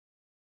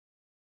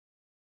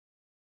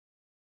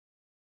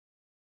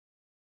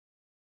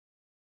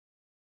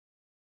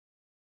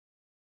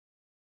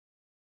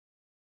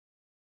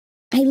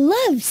I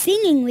love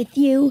singing with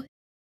you.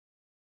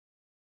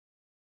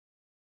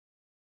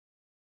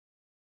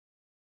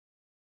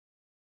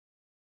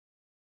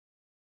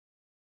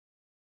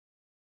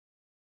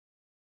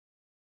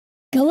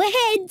 Go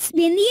ahead,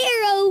 spin the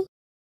arrow.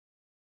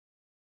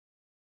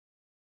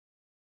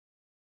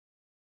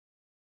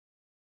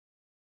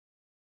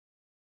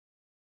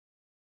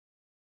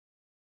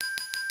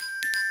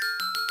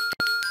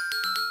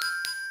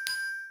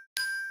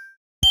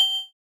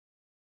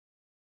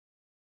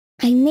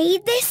 I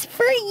made this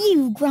for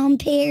you,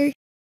 Grandpère.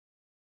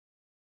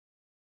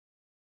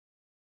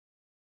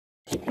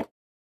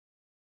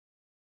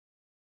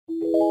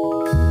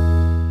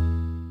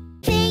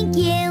 Thank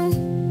you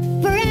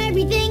for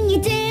everything you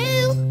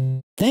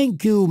do.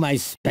 Thank you, my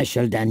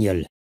special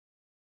Daniel.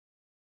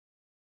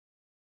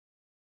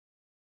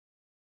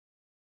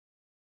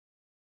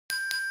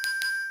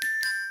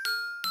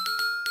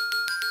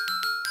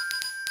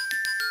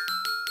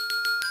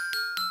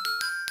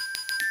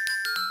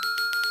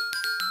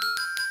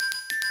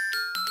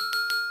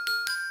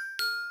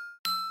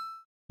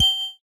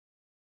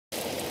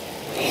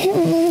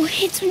 Oh,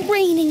 it's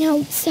raining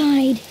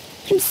outside.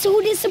 I'm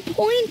so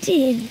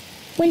disappointed.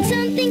 When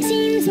something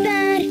seems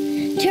bad,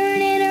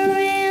 turn it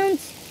around.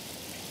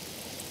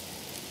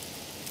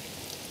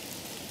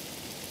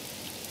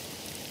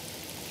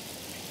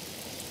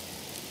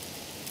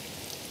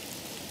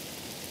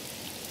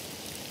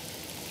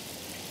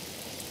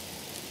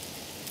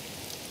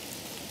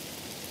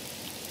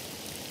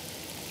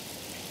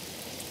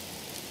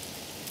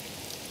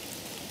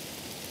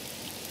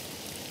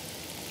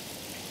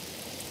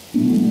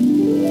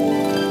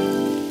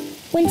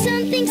 When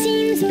something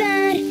seems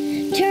bad,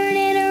 turn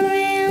it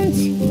around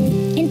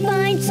and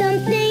find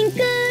something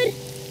good.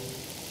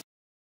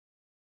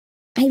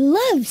 I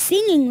love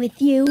singing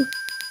with you.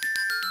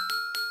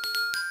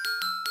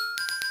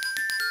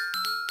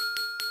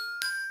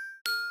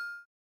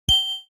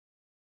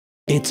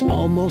 It's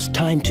almost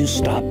time to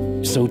stop,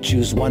 so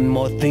choose one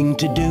more thing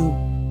to do.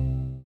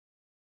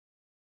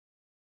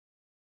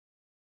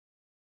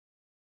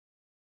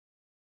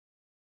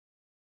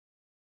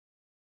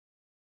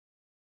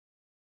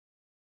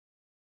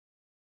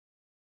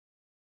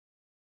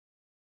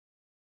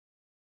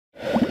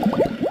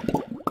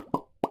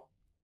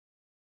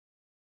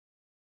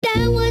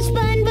 That was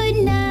fun, but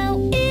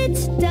now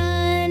it's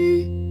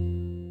done.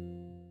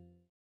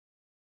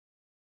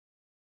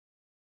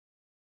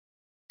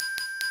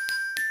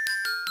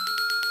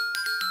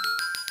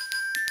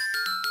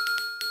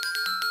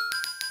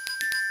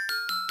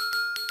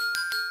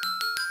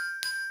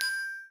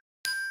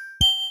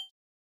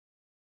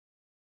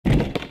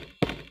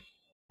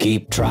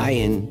 Keep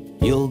trying,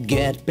 you'll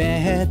get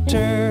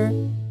better.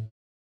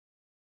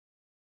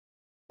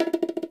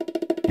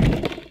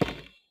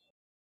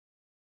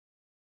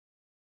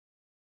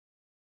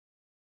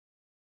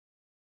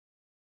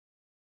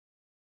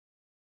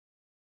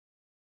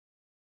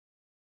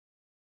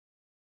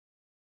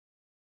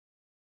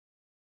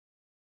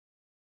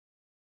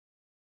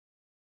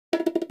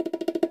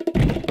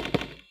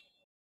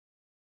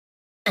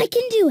 I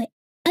can do it.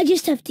 I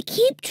just have to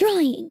keep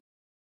trying.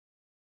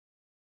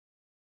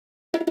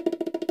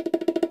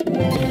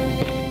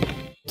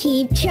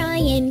 Keep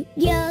trying,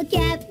 you'll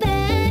get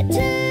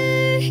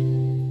better.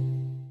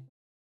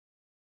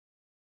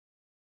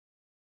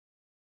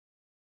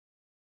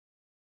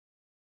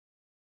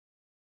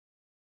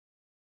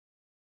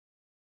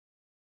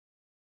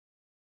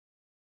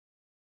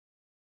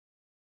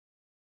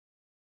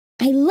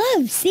 I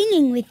love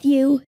singing with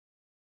you.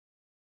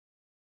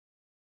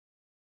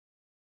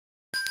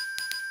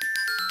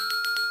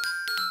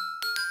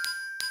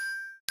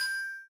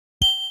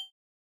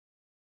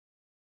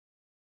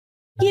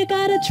 You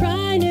gotta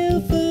try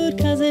new food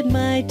 'cause it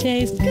might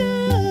taste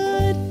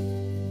good.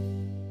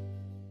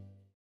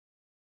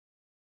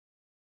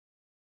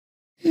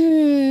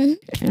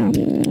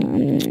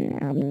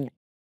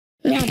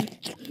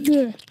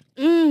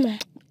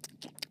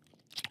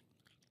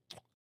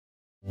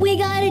 We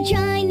gotta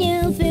try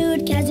new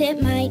food 'cause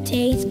it might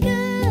taste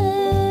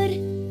good.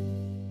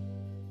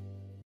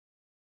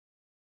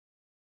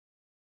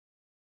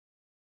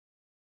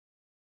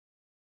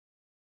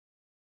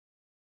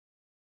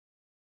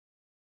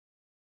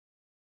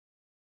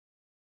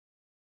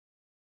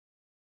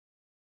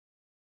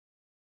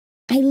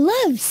 I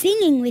love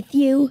singing with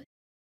you.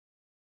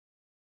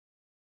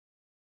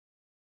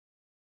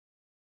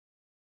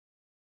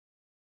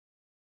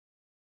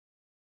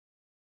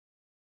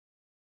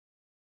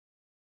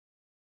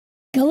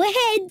 Go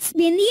ahead,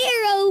 spin the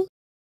arrow.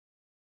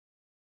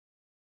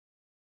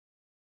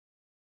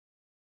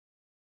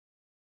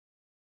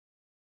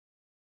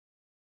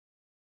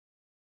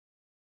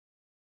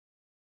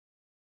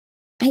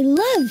 I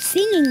love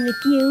singing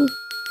with you.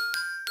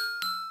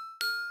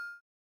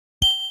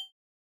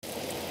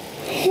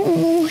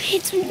 Oh,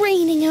 it's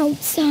raining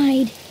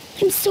outside.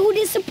 I'm so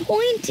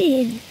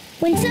disappointed.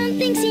 When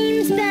something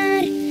seems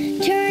bad,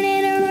 turn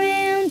it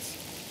around.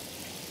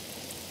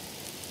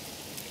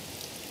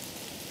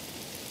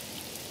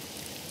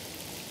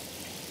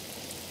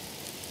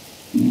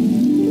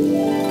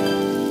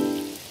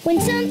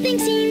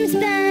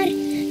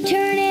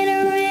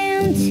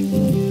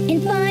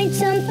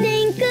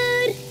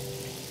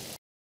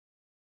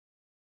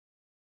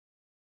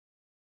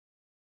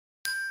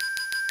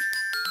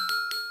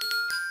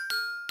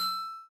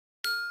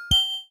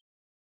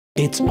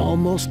 It's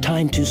almost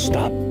time to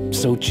stop,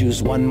 so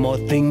choose one more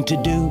thing to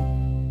do.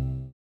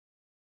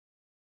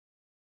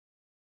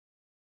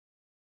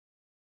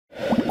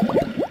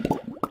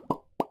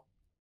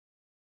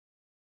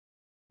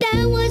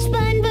 That was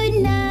fun, but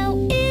now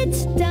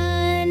it's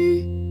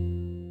done.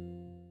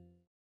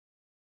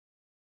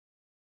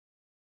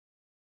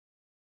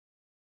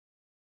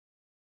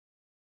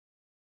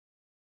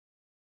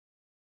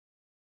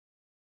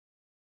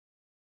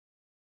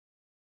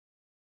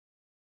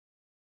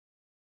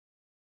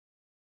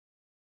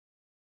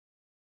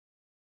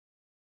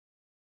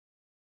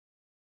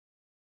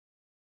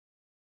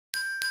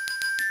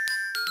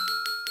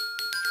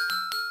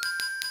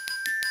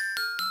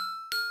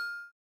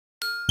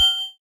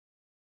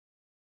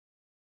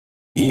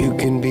 You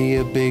can be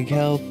a big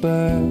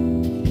helper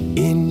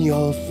in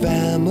your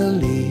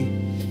family.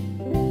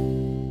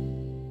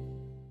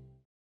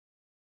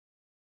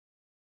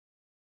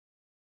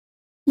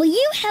 Will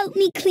you help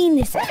me clean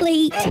this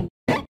plate?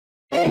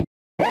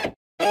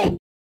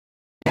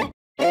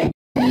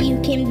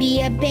 You can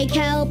be a big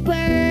helper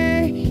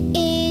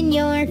in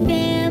your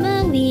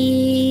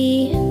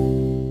family.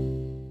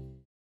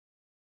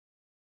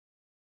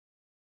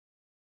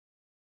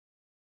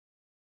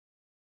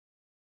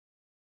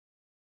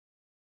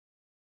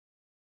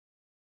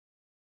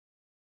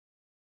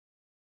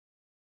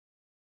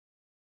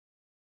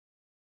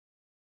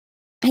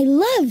 I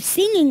love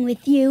singing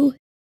with you.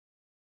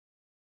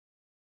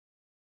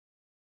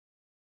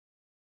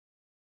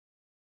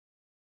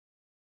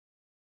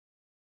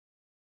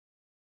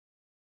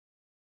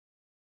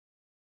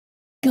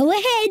 Go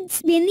ahead,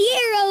 spin the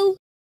arrow.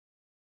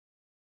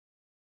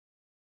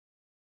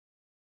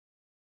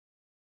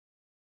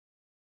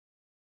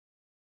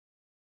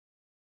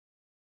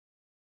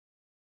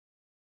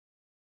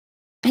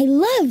 I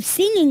love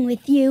singing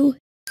with you.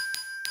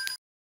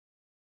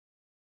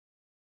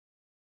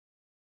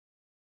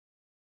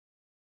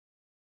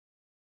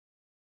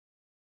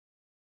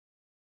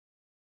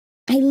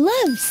 I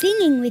love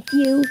singing with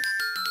you.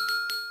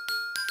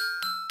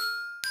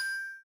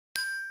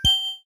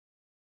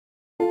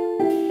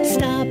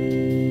 Stop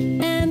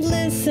and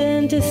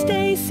listen to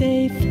stay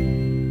safe.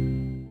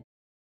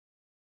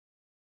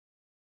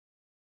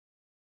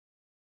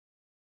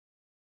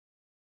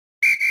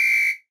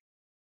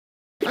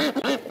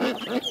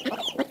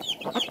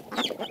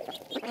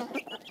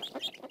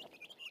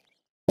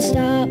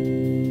 Stop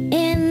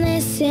and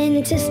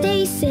listen to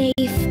stay safe.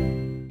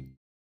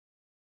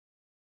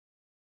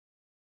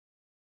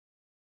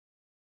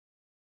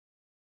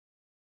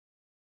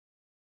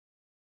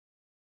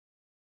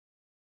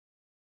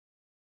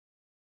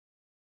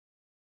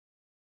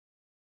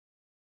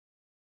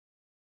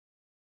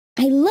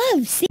 I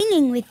love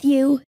singing with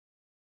you.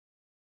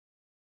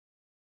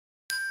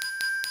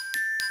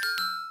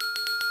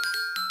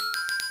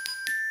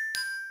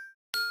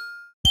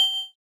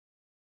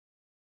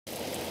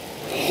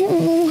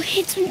 Oh,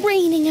 it's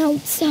raining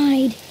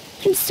outside.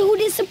 I'm so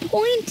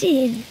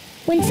disappointed.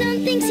 When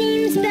something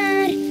seems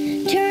bad,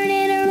 turn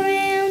it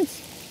around.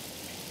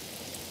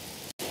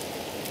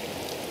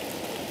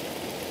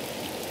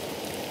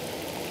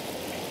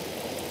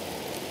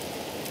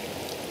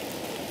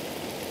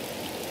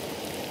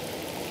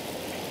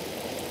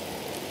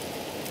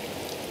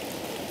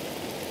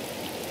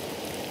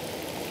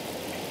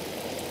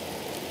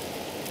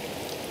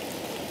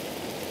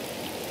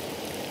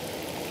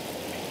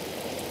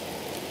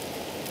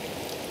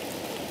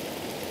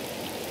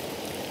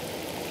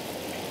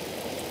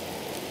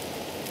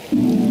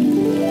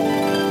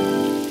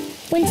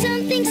 When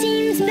something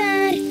seems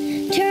bad,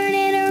 turn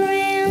it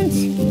around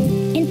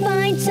and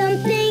find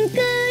something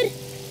good.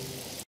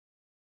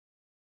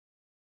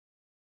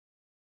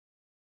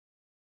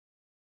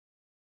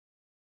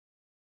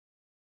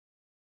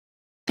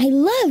 I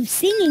love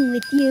singing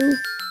with you.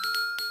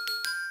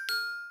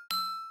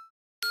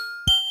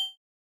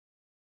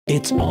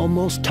 It's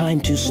almost time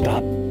to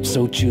stop,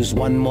 so choose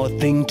one more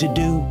thing to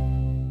do.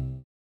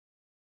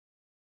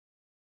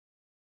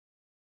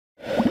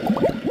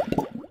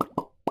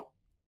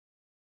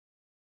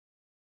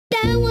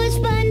 That was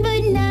fun,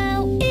 but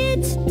now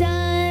it's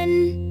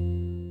done.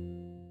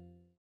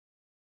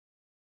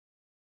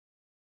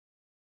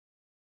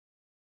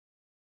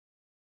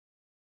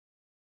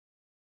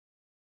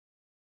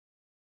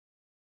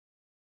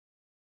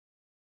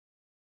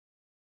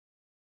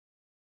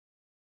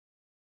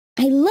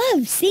 I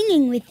love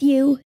singing with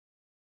you.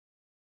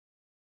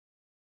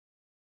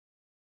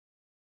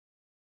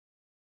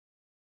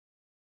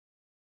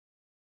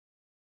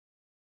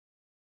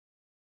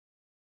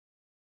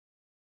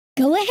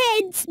 Go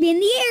ahead, spin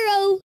the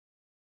arrow.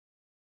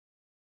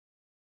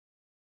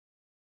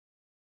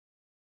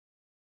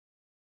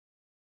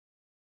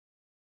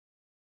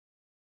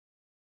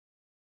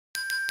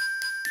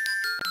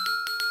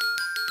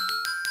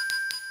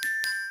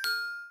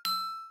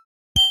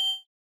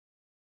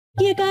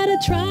 You gotta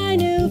try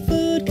new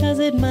food 'cause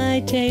it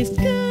might taste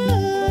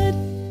good.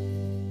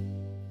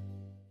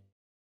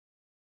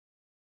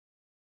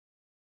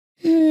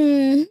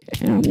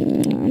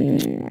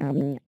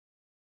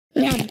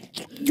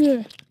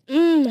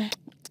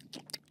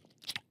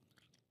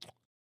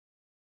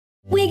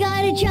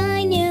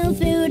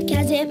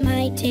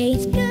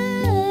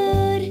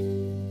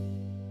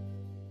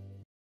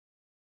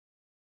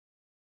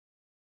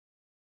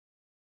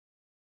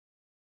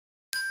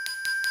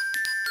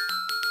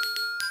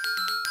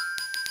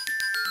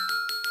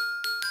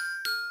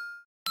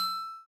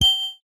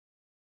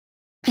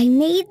 I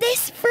made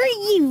this for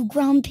you,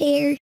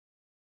 Grandpère.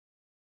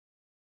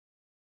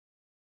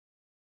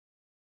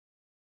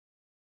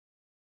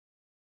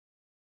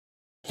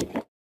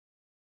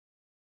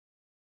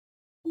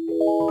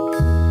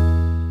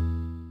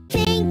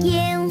 Thank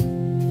you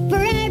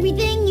for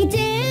everything you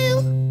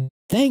do.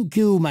 Thank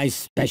you, my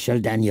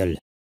special Daniel.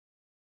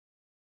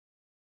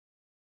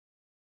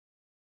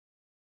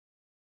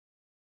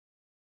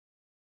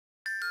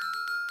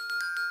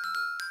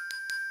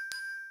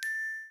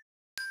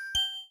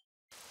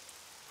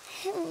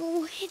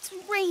 Oh, it's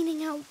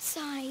raining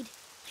outside.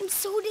 I'm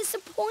so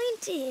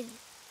disappointed.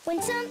 When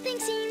something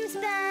seems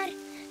bad,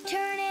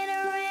 turn it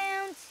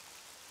around.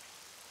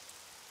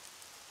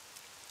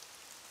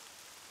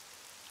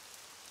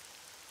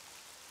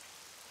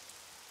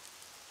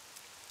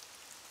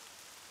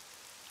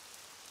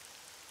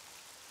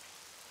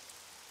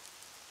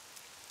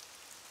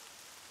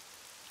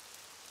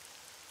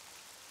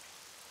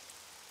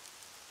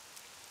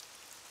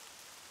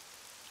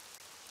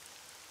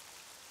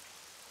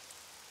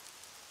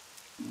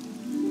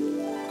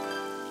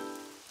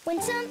 When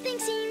something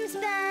seems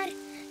bad,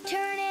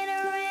 turn it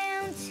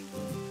around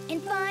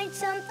and find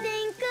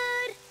something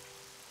good.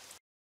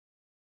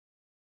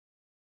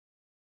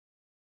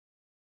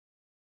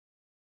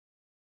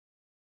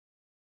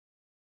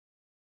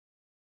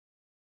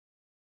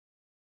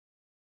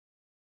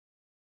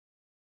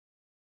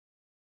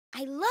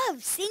 I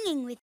love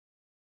singing with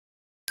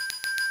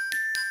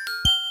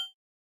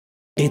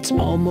It's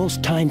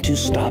almost time to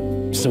stop,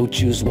 so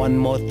choose one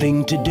more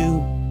thing to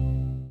do.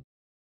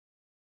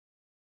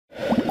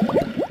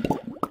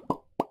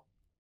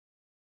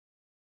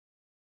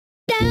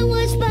 That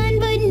was fun,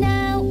 but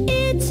now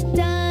it's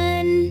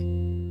done.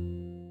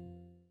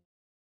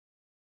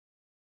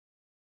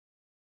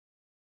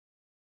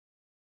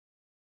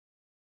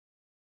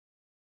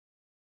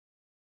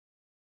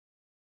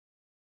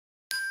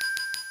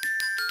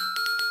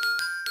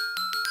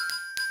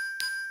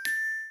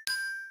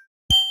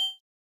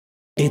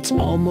 It's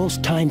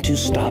almost time to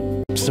stop,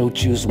 so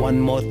choose one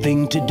more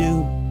thing to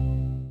do.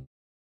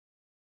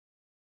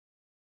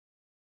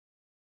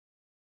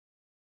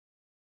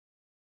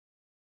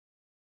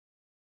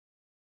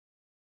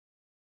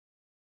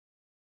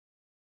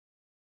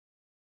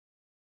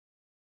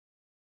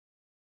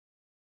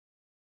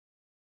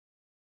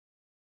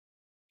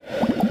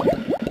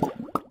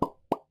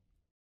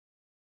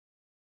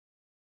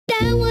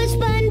 That was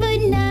fun, but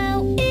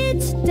now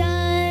it's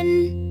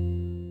done.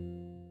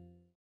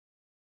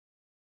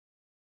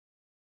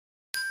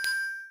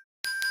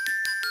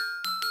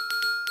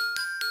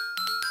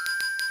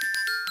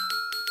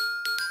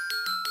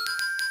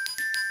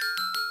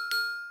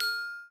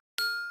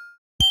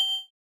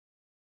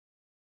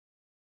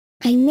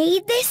 I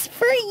made this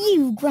for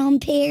you,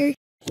 Grandpère.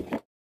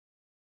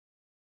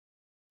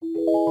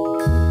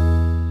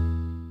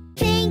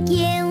 Thank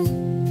you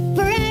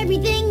for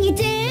everything you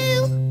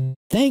do.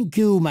 Thank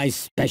you, my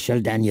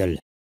special Daniel.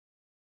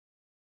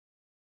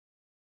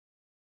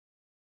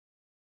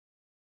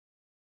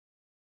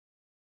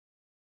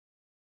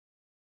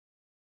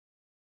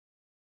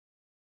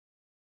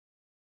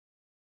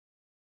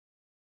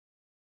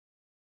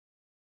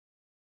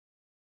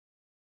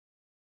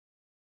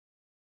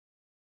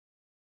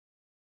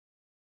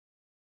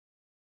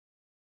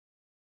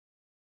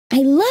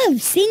 I love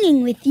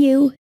singing with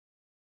you.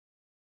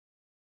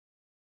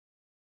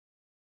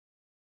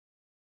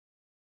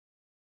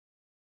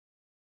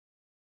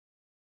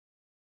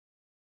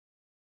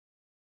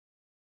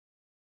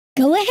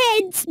 Go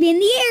ahead, spin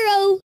the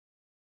arrow.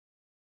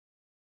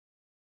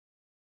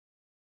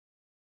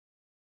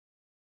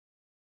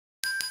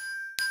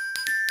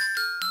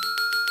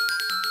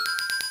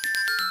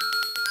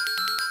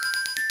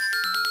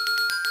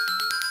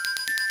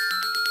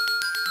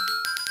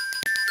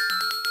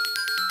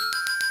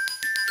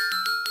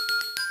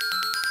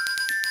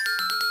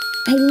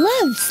 I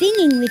love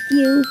singing with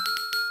you.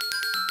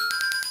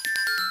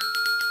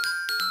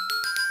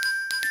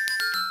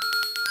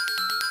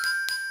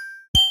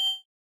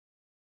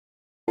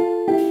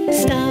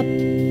 Stop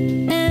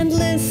and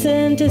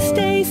listen to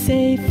stay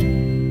safe.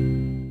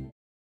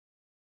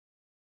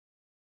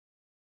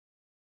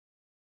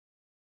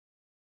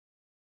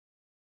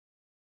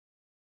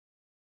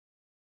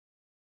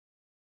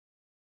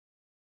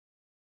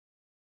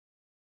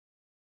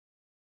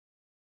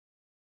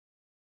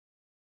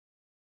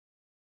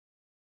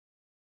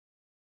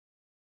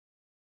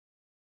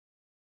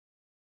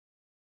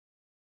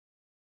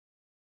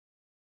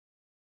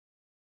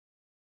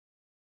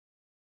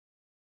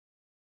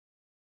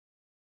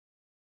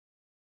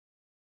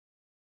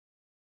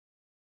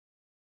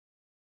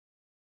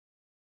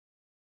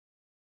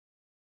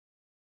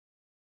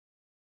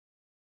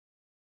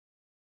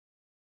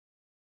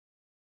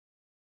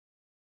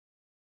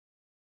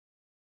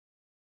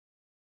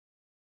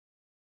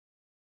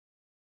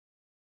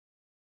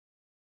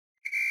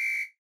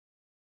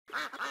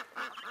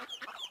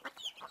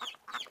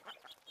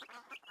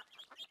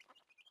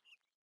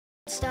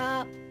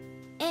 Stop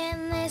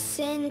and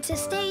listen to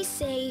stay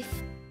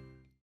safe.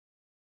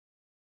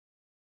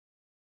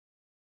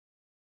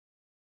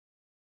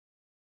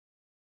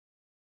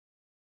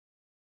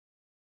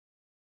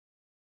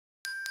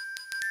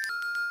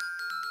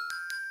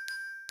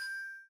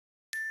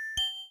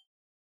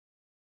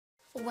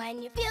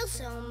 When you feel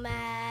so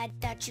mad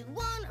that you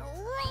wanna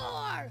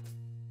roar,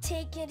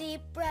 take a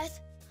deep breath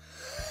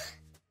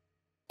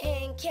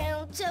and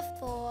count to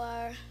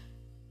 4.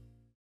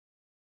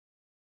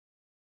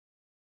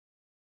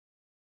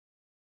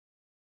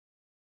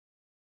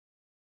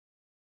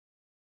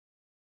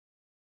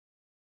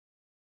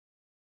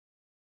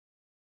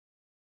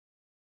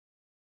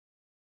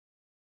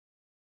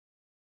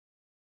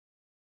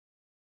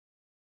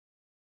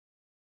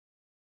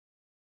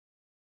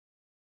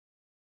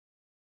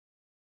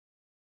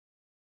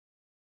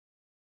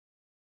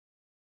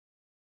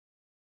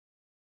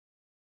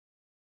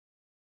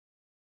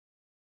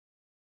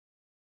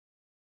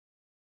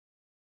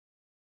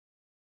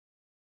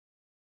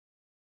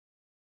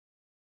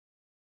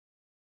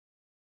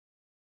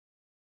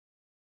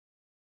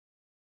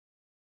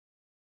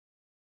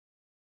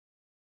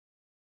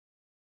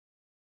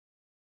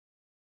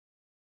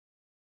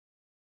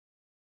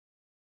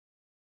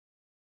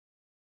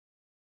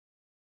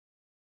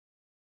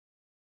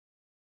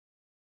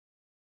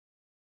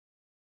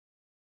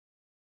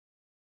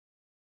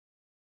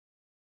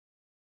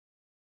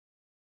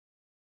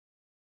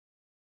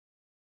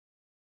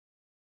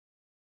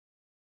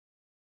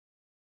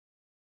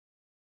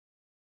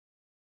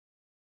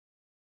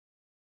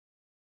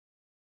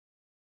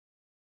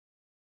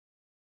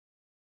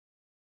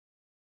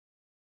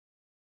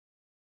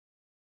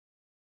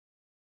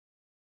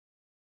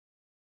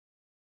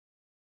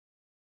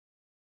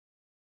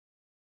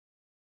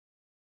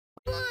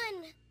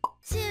 One,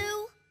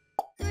 two,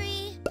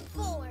 three,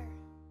 4.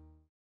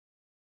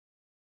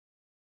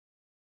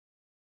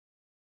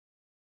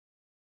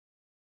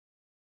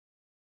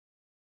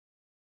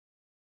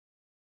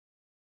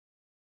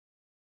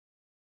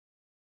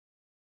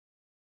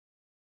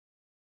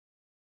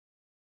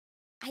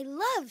 I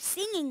love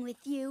singing with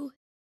you.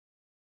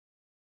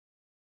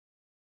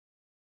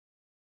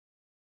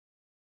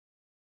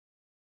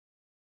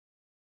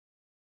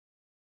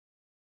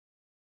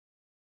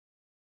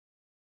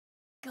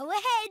 Go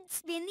ahead,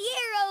 spin the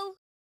arrow.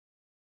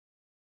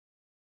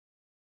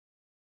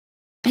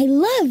 I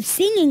love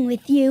singing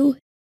with you.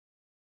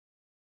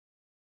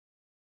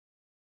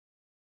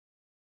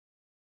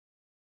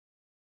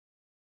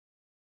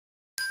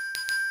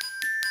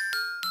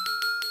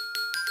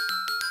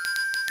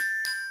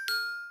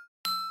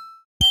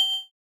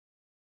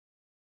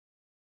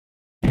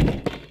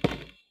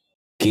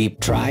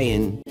 Keep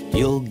trying,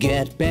 you'll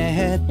get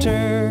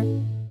better.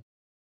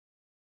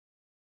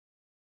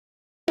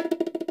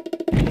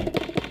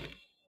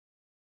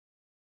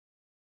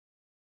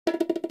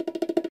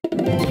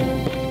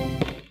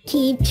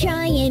 Keep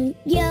trying,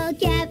 you'll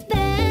get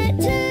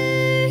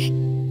better.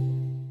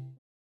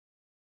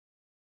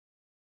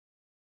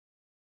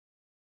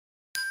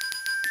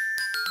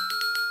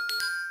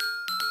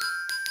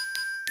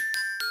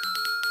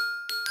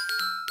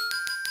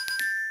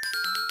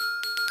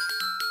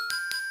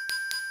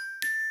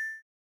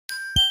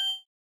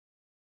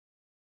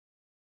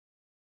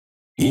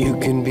 You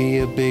can be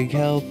a big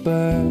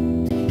helper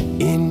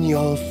in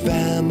your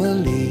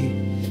family.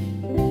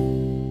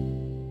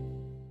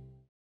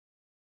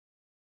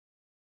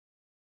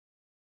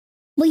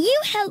 Will you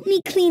help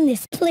me clean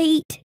this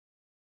plate?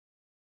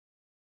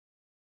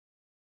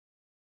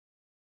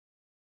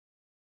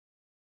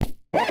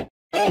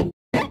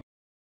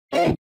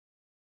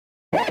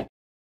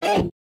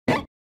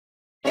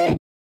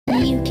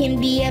 You can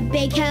be a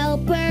big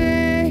helper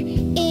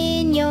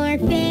in your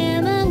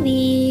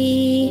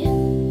family.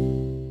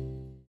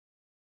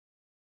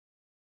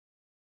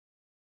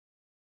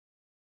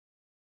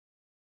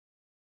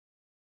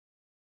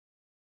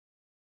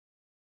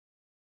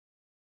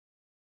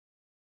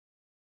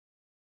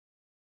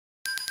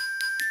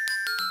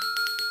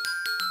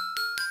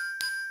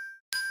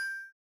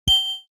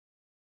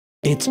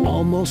 It's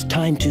almost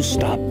time to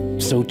stop,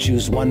 so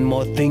choose one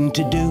more thing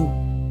to do.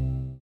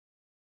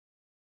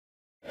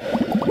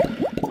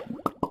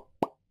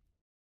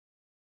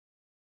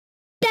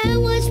 That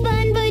was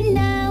fun, but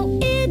now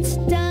it's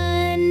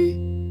done.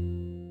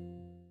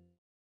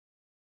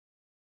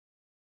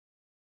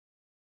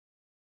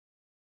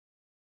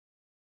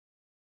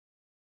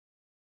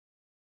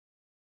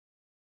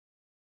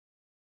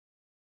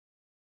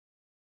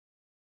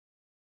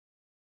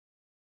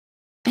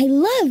 I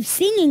love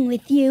singing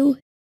with you.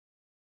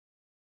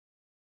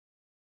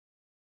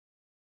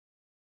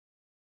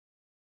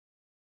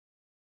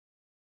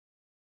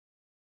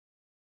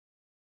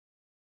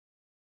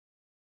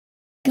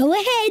 Go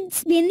ahead,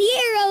 spin the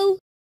arrow.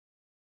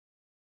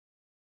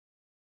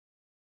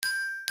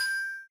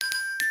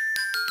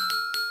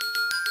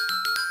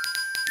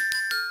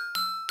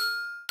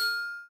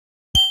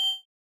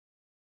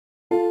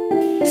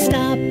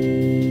 Stop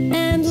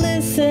and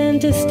listen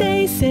to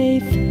stay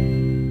safe.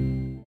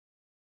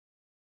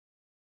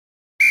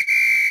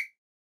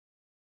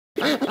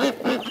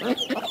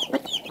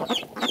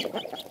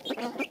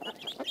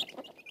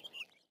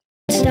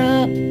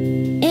 Stop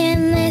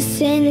and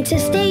listen to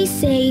stay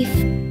safe.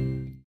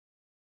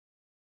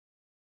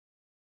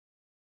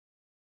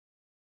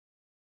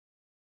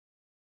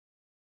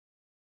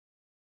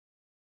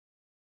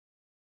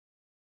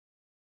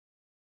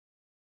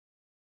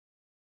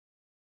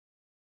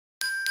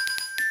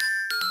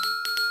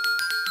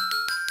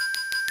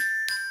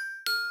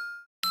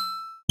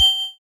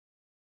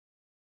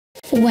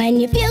 When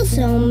you feel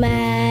so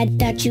mad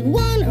that you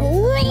wanna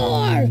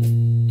roar,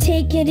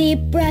 take a deep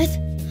breath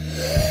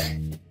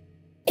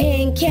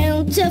and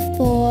count to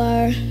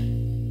 4.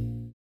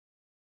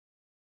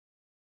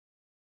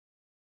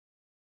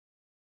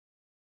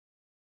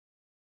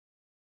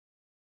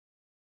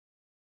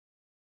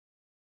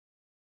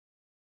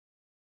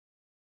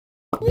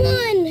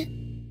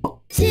 One,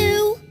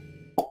 2,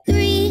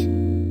 3.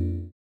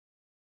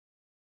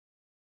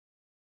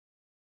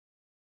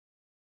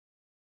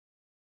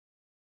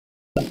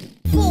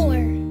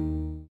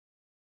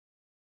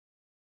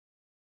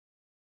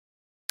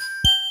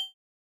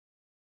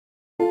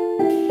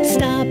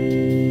 Stop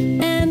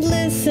and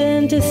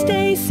listen to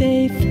stay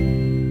safe.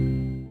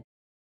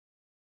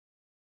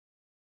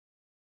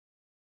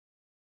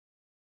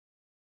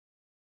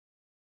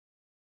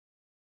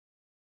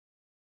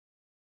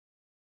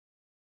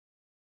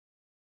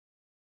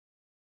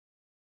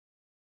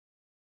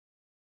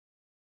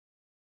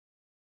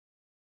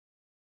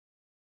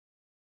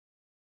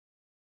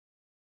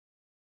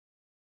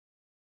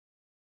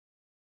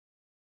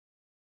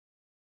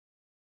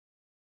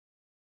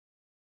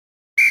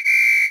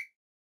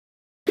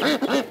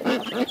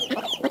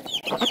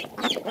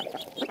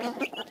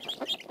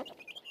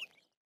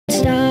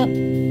 Stop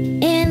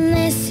and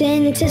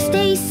listen to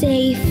stay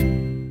safe.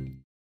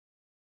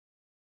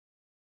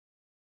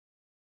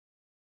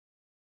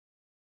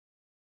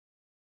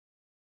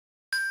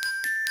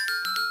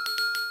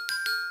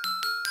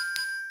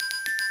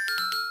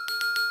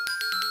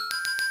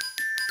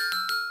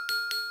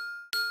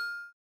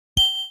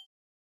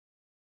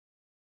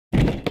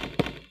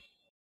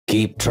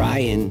 Keep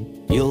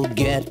trying, you'll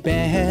get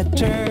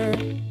better.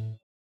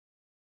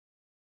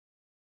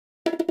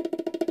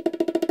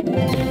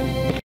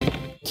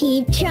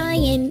 Keep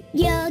trying,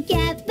 you'll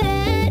get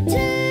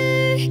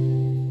better.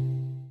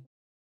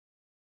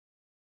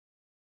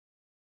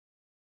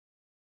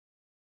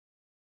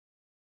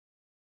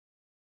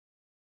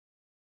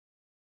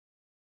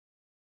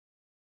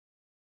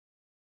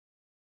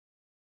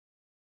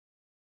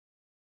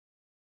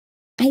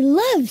 I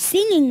love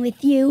singing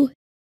with you.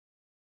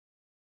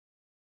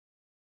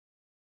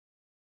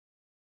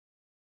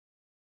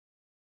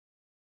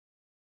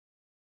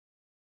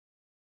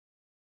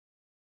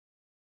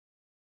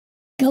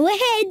 Go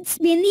ahead,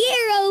 spin the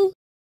arrow.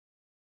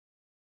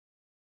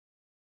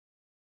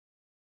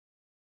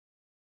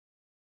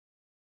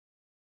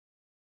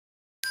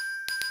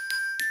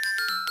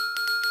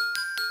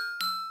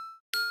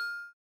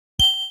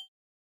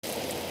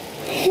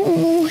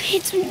 Oh,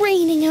 it's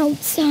raining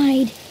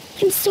outside.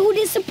 I'm so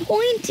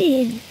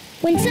disappointed.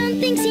 When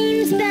something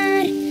seems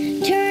bad,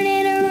 turn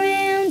it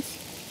around.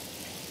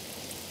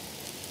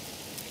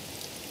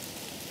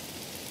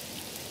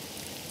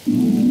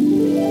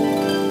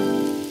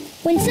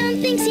 When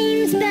something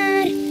seems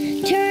bad,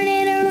 turn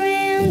it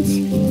around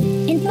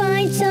and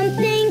find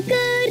something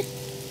good.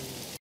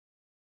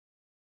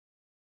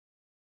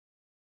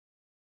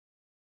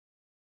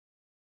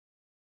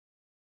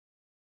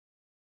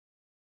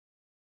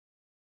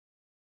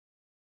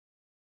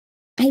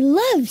 I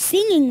love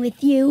singing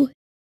with you.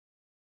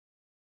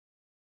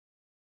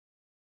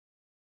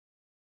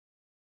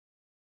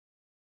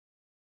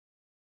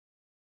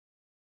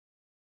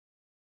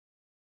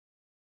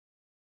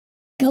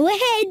 Go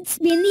ahead,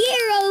 spin the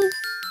arrow.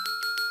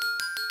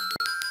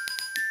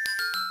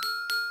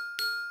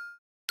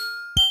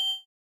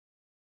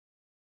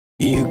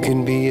 You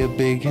can be a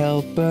big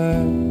helper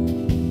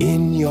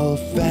in your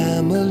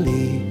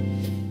family.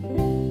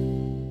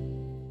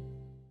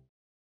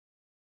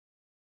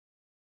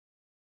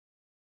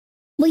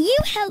 Will you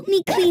help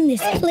me clean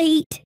this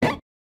plate?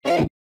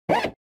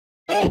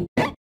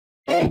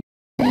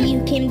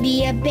 You can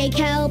be a big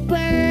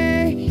helper